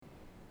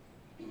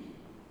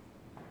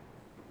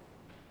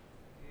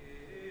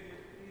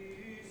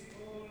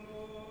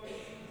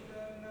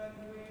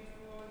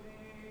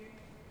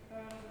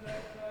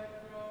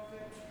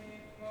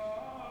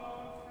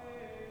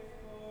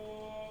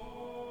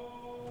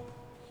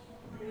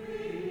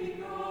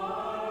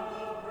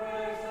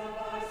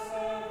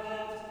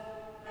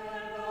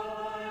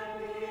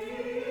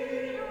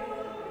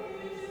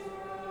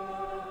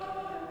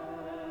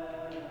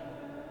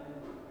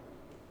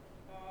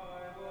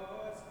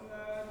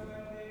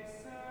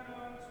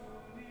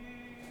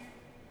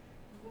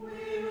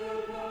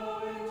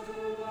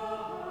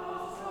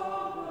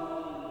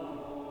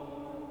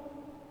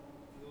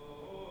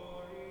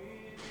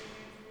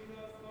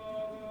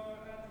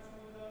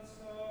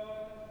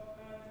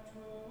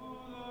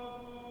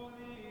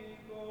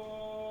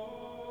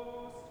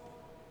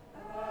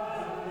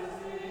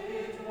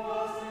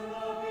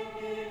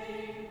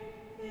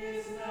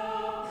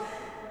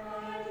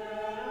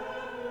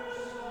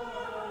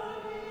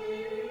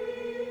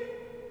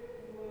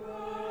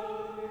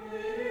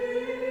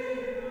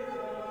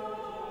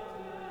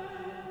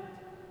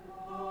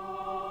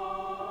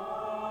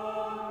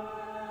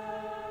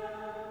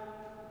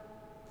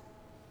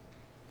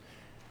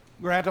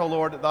grant, O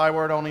Lord, that thy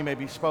word only may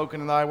be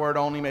spoken and thy word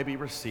only may be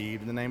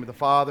received. In the name of the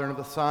Father, and of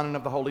the Son, and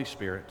of the Holy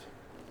Spirit.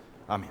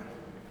 Amen.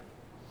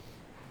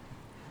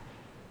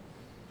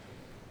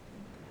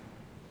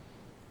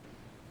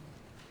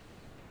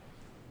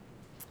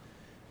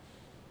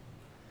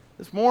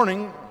 This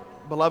morning,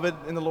 beloved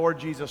in the Lord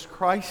Jesus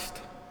Christ,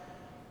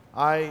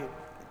 I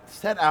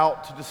set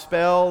out to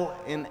dispel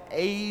an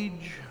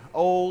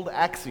age-old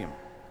axiom,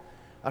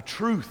 a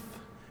truth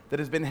that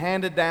has been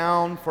handed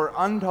down for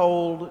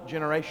untold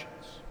generations,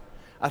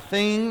 a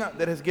thing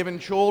that has given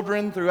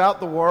children throughout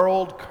the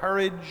world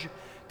courage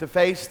to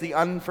face the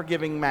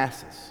unforgiving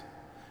masses,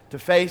 to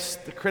face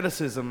the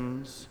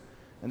criticisms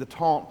and the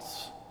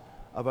taunts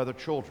of other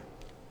children.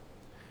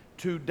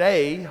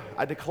 Today,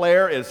 I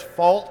declare as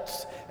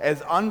false,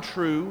 as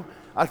untrue,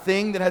 a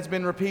thing that has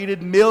been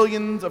repeated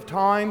millions of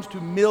times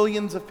to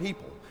millions of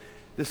people.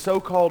 This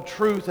so-called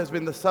truth has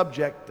been the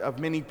subject of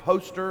many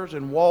posters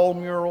and wall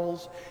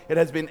murals. It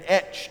has been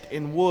etched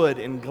in wood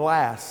and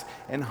glass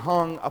and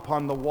hung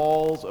upon the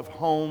walls of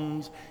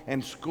homes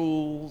and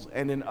schools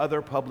and in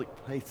other public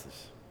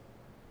places.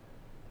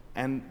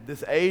 And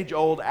this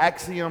age-old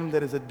axiom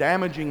that is a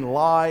damaging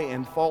lie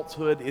and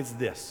falsehood is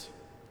this: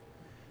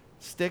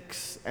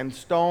 sticks and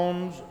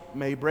stones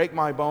may break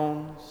my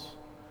bones,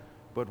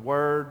 but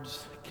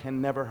words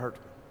can never hurt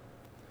me.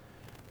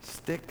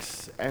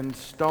 Sticks and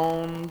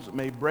stones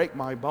may break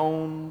my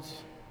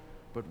bones,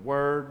 but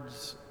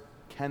words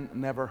can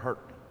never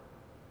hurt me.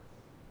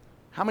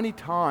 How many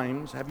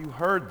times have you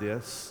heard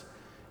this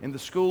in the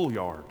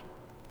schoolyard?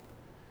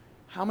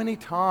 How many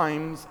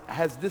times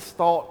has this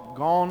thought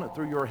gone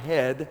through your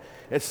head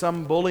as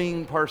some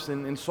bullying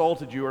person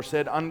insulted you or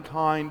said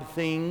unkind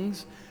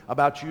things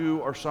about you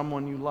or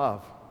someone you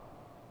love?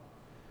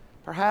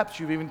 Perhaps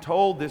you've even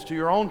told this to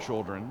your own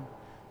children,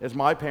 as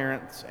my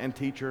parents and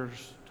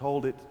teachers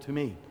told it to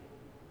me.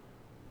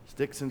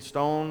 Sticks and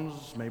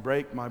stones may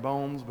break my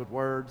bones, but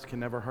words can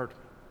never hurt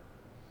me.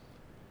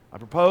 I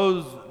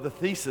propose the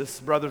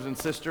thesis, brothers and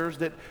sisters,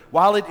 that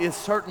while it is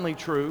certainly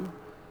true,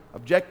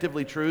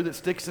 objectively true, that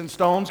sticks and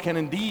stones can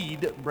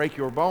indeed break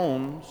your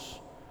bones,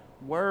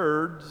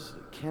 words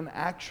can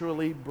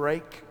actually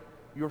break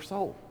your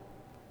soul.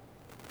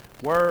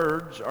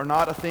 Words are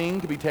not a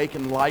thing to be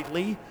taken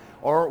lightly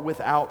or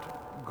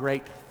without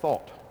great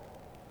thought.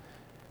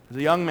 As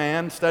a young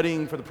man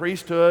studying for the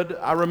priesthood,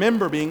 I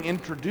remember being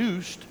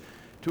introduced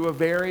to a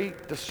very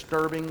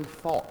disturbing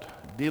thought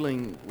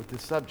dealing with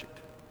this subject.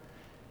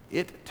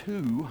 It,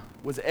 too,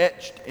 was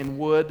etched in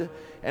wood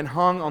and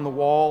hung on the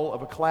wall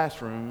of a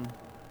classroom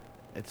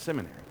at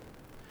seminary.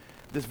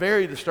 This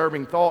very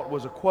disturbing thought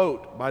was a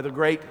quote by the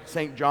great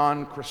St.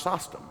 John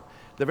Chrysostom,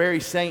 the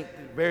very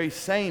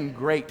same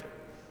great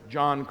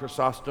John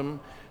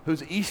Chrysostom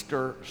whose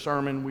Easter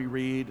sermon we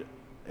read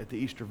at the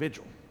Easter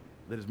Vigil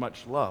that is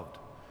much loved.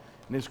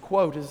 And his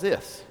quote is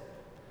this: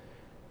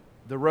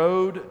 "The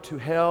road to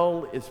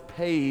hell is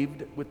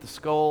paved with the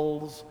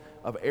skulls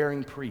of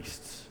erring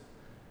priests,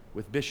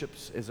 with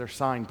bishops as their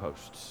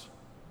signposts."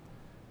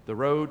 The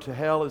road to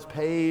hell is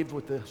paved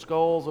with the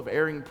skulls of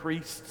erring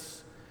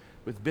priests,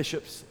 with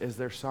bishops as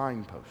their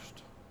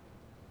signpost.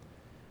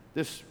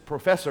 This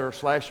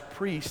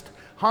professor/priest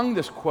hung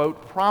this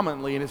quote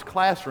prominently in his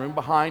classroom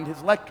behind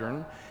his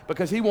lectern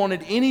because he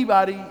wanted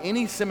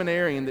any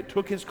seminarian that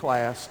took his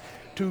class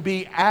to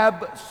be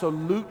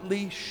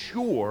absolutely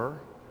sure,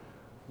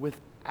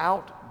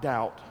 without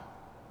doubt,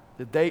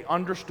 that they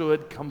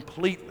understood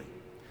completely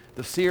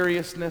the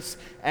seriousness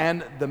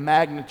and the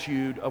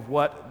magnitude of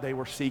what they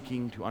were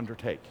seeking to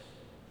undertake.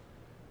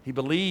 He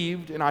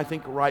believed, and I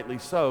think rightly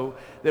so,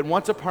 that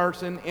once a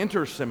person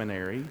enters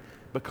seminary,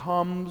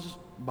 becomes,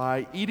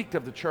 by edict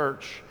of the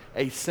church,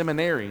 a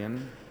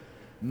seminarian,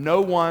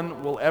 no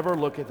one will ever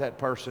look at that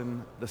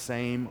person the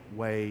same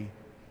way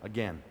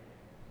again.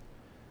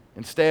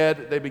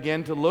 Instead, they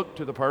begin to look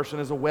to the person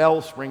as a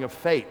wellspring of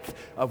faith,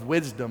 of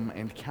wisdom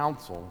and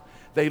counsel.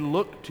 They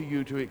look to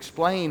you to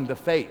explain the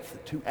faith,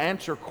 to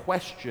answer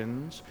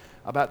questions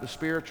about the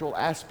spiritual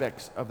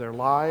aspects of their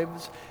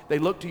lives. They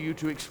look to you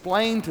to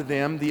explain to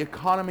them the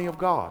economy of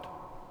God.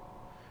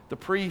 The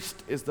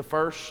priest is the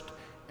first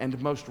and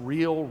most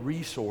real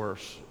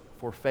resource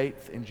for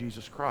faith in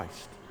Jesus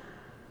Christ.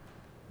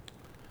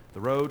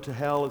 The road to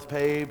hell is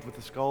paved with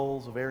the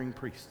skulls of erring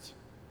priests.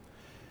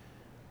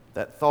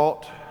 That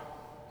thought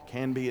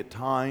can be at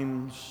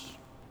times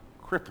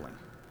crippling,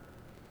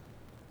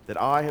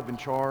 that I have been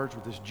charged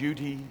with this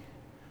duty,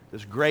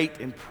 this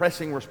great and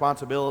pressing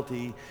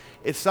responsibility.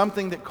 It's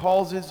something that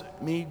causes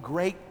me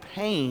great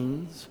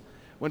pains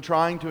when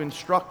trying to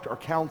instruct or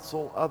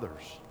counsel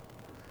others.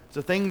 It's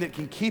a thing that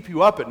can keep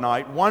you up at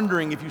night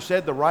wondering if you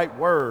said the right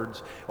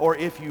words or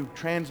if you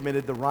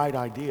transmitted the right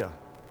idea,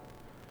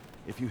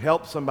 if you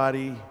helped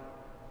somebody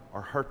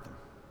or hurt them.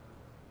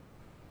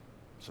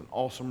 It's an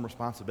awesome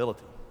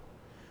responsibility.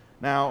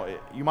 Now,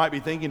 you might be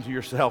thinking to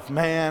yourself,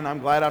 man, I'm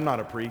glad I'm not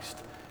a priest.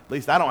 At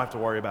least I don't have to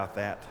worry about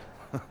that.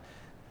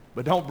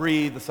 But don't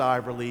breathe a sigh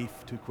of relief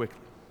too quickly.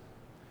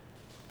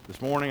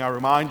 This morning I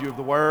remind you of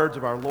the words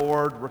of our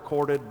Lord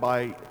recorded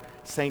by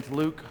St.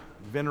 Luke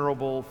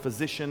venerable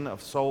physician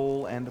of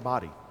soul and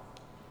body.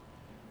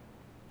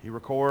 He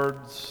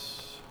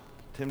records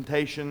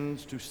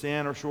temptations to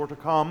sin are sure to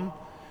come,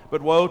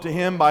 but woe to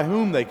him by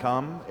whom they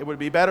come. It would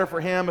be better for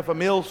him if a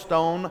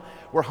millstone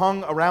were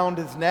hung around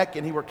his neck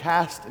and he were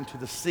cast into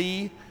the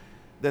sea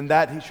than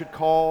that he should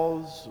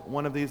cause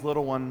one of these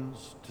little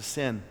ones to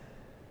sin.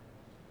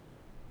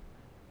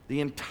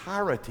 The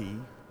entirety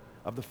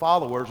of the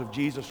followers of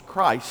Jesus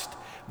Christ,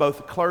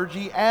 both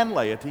clergy and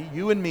laity,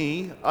 you and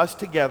me, us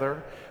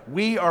together,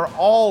 we are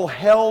all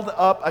held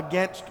up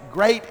against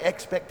great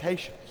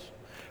expectations.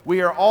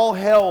 We are all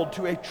held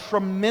to a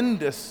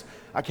tremendous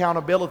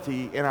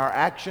accountability in our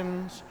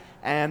actions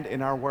and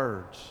in our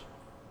words.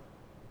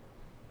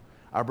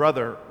 Our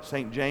brother,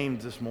 St.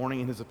 James, this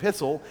morning in his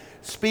epistle,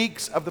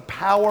 speaks of the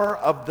power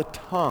of the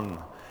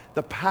tongue,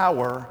 the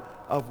power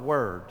of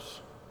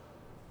words.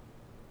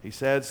 He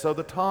says, so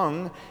the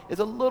tongue is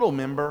a little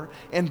member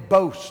and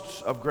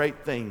boasts of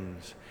great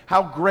things.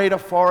 How great a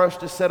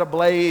forest is set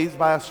ablaze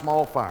by a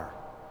small fire,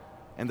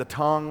 and the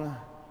tongue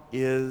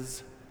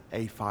is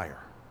a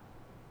fire.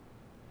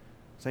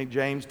 St.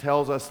 James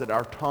tells us that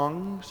our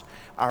tongues,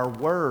 our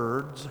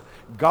words,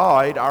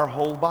 guide our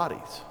whole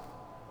bodies.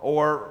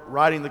 Or,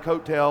 riding the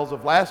coattails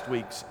of last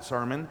week's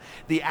sermon,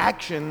 the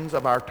actions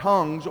of our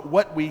tongues,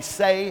 what we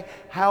say,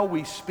 how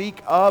we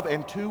speak of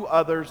and to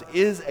others,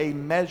 is a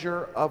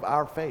measure of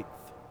our faith.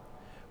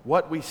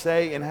 What we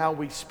say and how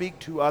we speak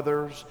to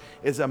others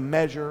is a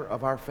measure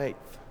of our faith.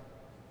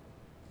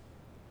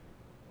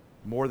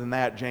 More than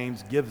that,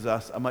 James gives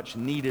us a much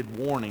needed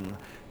warning.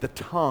 The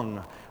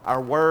tongue,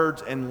 our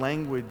words and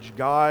language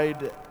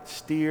guide,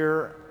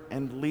 steer,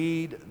 and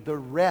lead the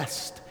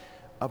rest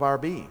of our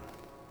being.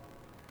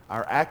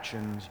 Our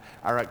actions,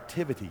 our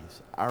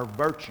activities, our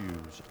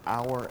virtues,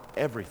 our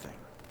everything.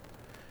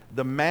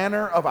 The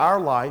manner of our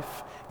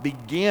life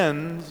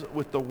begins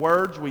with the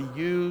words we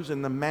use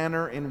and the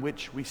manner in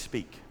which we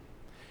speak.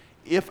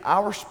 If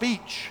our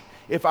speech,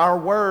 if our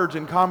words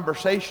and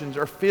conversations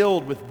are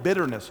filled with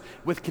bitterness,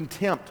 with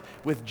contempt,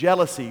 with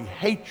jealousy,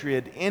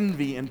 hatred,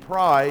 envy, and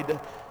pride,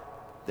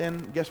 then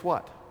guess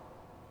what?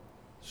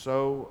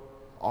 So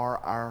are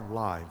our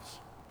lives.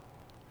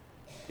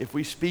 If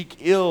we speak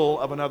ill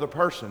of another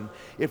person,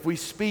 if we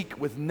speak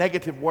with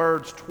negative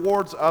words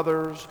towards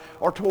others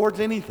or towards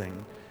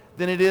anything,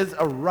 then it is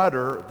a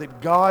rudder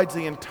that guides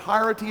the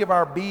entirety of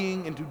our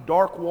being into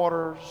dark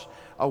waters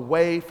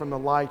away from the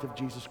light of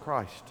Jesus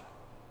Christ.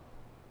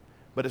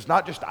 But it's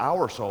not just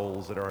our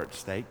souls that are at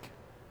stake.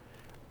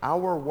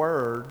 Our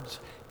words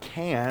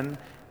can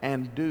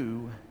and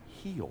do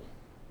heal.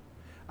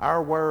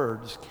 Our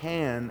words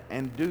can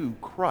and do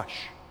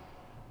crush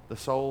the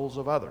souls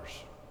of others.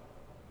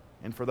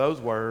 And for those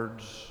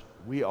words,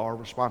 we are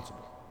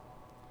responsible.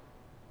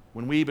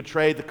 When we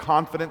betray the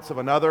confidence of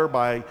another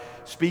by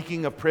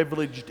speaking of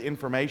privileged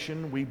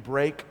information, we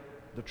break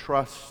the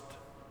trust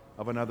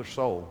of another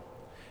soul.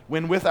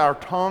 When with our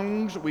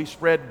tongues we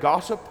spread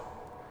gossip,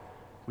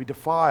 we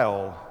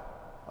defile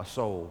a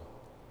soul.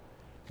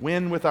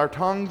 When with our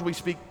tongues we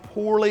speak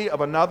poorly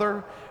of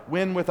another,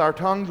 when with our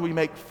tongues we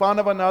make fun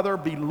of another,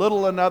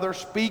 belittle another,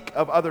 speak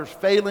of others'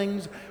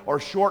 failings or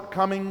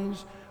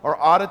shortcomings or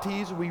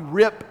oddities, we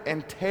rip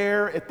and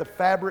tear at the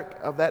fabric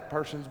of that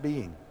person's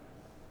being.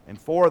 And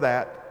for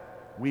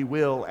that, we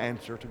will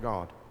answer to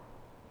God.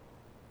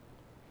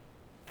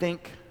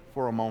 Think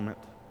for a moment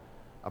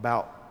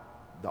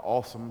about the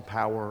awesome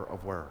power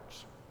of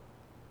words.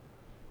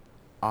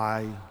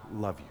 I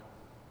love you.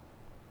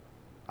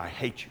 I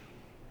hate you.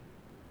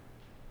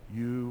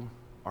 You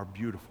are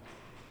beautiful.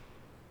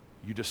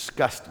 You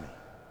disgust me.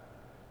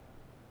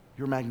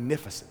 You're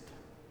magnificent.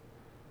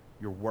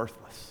 You're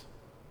worthless.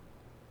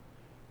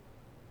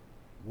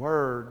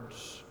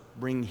 Words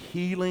bring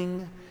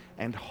healing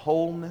and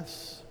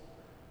wholeness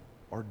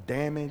or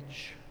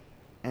damage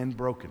and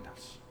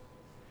brokenness.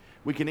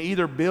 We can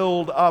either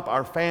build up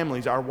our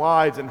families, our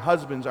wives and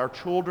husbands, our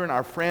children,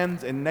 our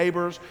friends and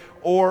neighbors,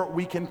 or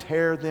we can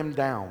tear them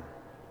down.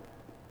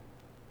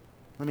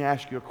 Let me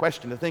ask you a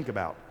question to think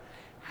about.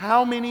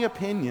 How many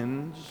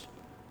opinions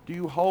do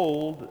you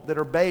hold that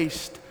are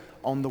based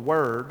on the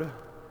word,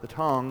 the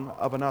tongue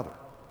of another?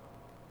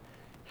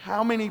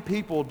 How many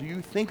people do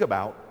you think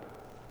about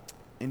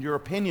in your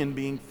opinion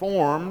being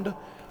formed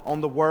on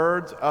the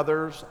words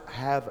others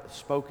have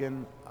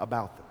spoken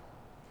about them?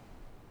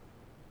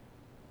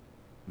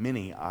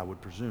 Many, I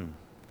would presume.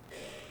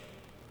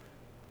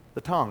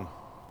 The tongue.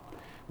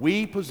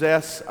 We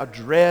possess a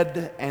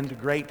dread and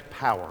great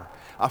power,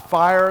 a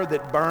fire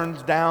that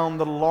burns down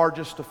the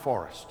largest of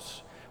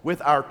forests.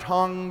 With our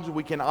tongues,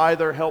 we can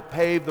either help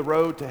pave the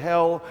road to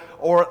hell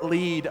or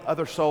lead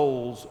other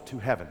souls to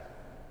heaven.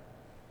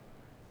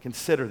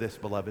 Consider this,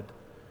 beloved.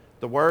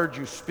 The words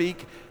you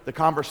speak, the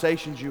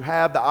conversations you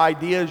have, the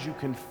ideas you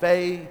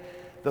convey,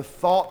 the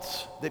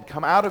thoughts that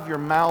come out of your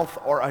mouth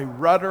are a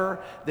rudder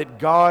that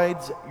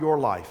guides your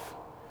life,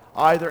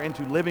 either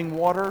into living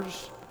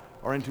waters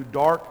or into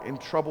dark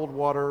and troubled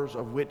waters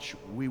of which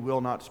we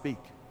will not speak.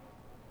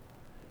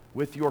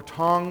 With your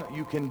tongue,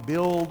 you can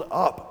build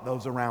up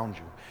those around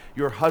you.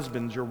 Your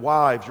husbands, your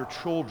wives, your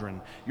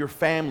children, your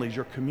families,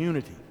 your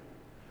community,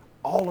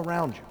 all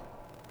around you.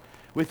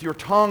 With your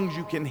tongues,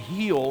 you can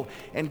heal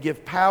and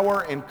give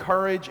power and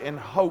courage and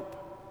hope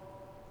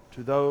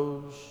to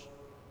those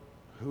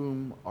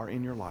whom are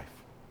in your life.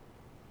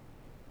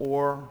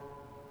 Or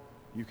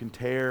you can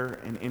tear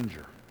and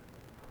injure.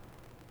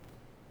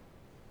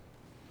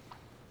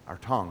 Our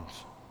tongues,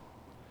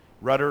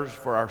 rudders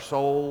for our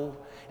soul,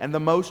 and the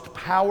most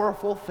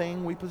powerful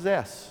thing we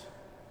possess.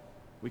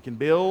 We can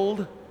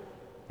build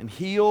and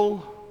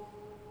heal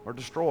or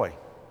destroy.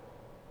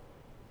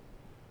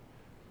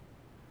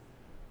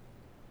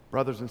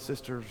 Brothers and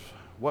sisters,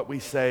 what we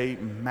say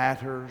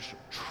matters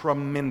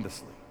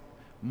tremendously,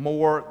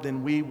 more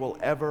than we will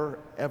ever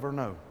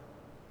know.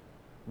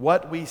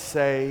 What we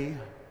say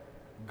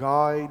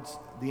guides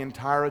the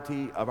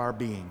entirety of our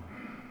being,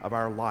 of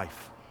our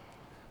life.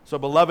 So,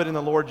 beloved in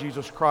the Lord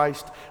Jesus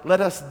Christ,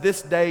 let us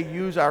this day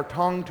use our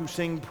tongue to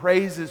sing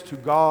praises to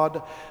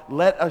God.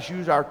 Let us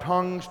use our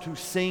tongues to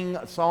sing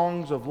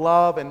songs of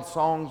love and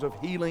songs of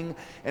healing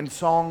and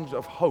songs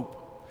of hope.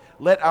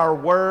 Let our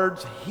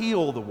words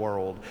heal the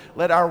world.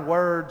 Let our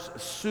words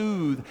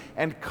soothe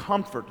and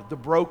comfort the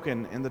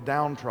broken and the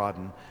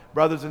downtrodden.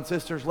 Brothers and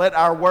sisters, let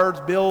our words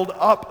build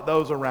up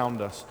those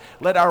around us.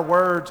 Let our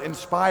words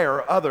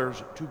inspire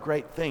others to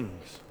great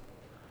things.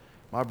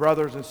 My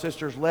brothers and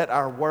sisters, let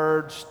our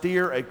words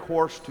steer a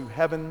course to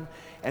heaven,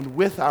 and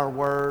with our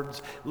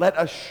words, let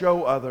us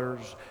show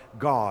others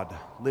God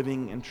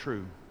living and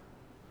true.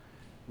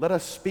 Let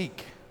us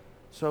speak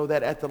so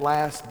that at the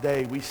last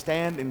day we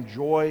stand in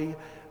joy,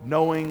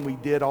 knowing we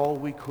did all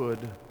we could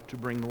to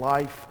bring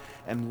life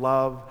and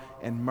love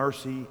and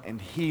mercy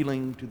and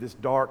healing to this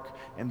dark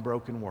and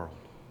broken world.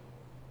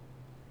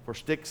 For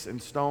sticks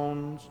and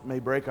stones may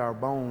break our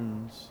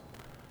bones,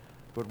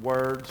 but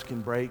words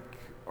can break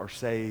or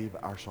save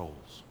our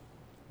souls.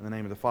 In the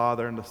name of the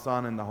Father, and the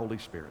Son, and the Holy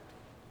Spirit.